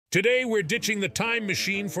Today, we're ditching the time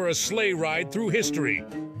machine for a sleigh ride through history.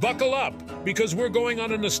 Buckle up, because we're going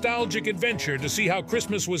on a nostalgic adventure to see how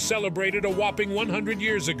Christmas was celebrated a whopping 100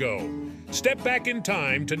 years ago. Step back in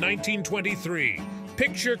time to 1923.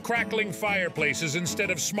 Picture crackling fireplaces instead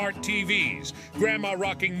of smart TVs, Grandma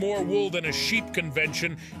rocking more wool than a sheep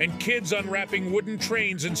convention, and kids unwrapping wooden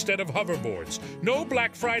trains instead of hoverboards. No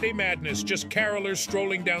Black Friday madness, just carolers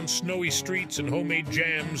strolling down snowy streets and homemade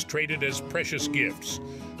jams traded as precious gifts.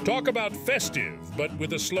 Talk about festive, but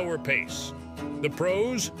with a slower pace. The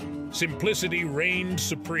pros? Simplicity reigned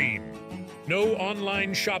supreme. No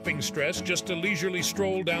online shopping stress, just a leisurely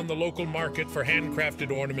stroll down the local market for handcrafted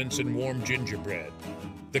ornaments and warm gingerbread.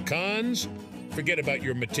 The cons? Forget about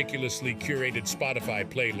your meticulously curated Spotify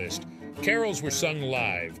playlist. Carols were sung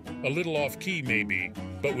live, a little off-key maybe,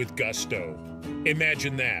 but with gusto.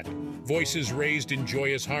 Imagine that. Voices raised in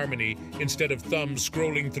joyous harmony instead of thumbs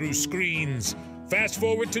scrolling through screens. Fast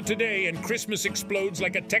forward to today and Christmas explodes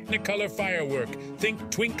like a Technicolor firework.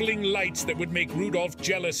 Think twinkling lights that would make Rudolph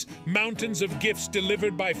jealous, mountains of gifts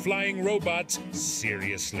delivered by flying robots.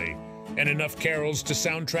 Seriously. And enough carols to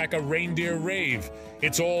soundtrack a reindeer rave.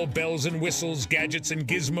 It's all bells and whistles, gadgets and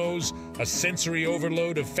gizmos, a sensory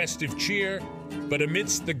overload of festive cheer. But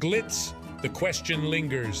amidst the glitz, the question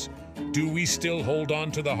lingers. Do we still hold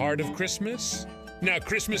on to the heart of Christmas? Now,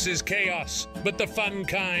 Christmas is chaos, but the fun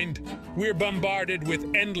kind. We're bombarded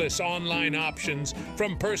with endless online options,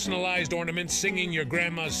 from personalized ornaments singing your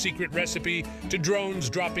grandma's secret recipe to drones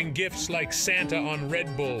dropping gifts like Santa on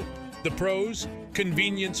Red Bull. The pros?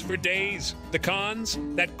 Convenience for days. The cons?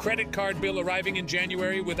 That credit card bill arriving in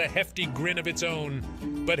January with a hefty grin of its own.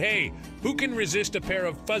 But hey, who can resist a pair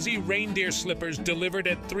of fuzzy reindeer slippers delivered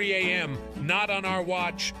at 3 a.m.? Not on our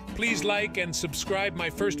watch. Please like and subscribe my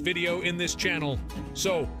first video in this channel.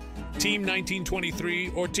 So, Team 1923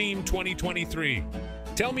 or Team 2023?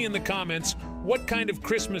 Tell me in the comments what kind of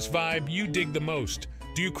Christmas vibe you dig the most.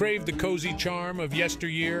 Do you crave the cozy charm of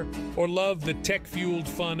yesteryear or love the tech-fueled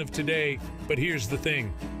fun of today? But here's the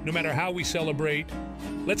thing, no matter how we celebrate,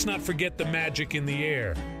 let's not forget the magic in the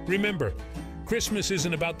air. Remember, Christmas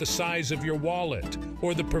isn't about the size of your wallet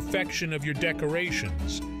or the perfection of your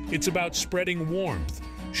decorations. It's about spreading warmth,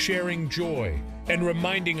 sharing joy, and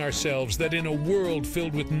reminding ourselves that in a world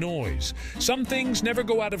filled with noise, some things never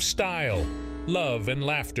go out of style: love and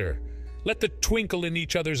laughter. Let the twinkle in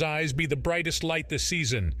each other's eyes be the brightest light this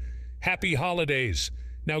season. Happy holidays.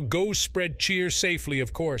 Now go spread cheer safely,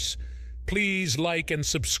 of course. Please like and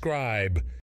subscribe.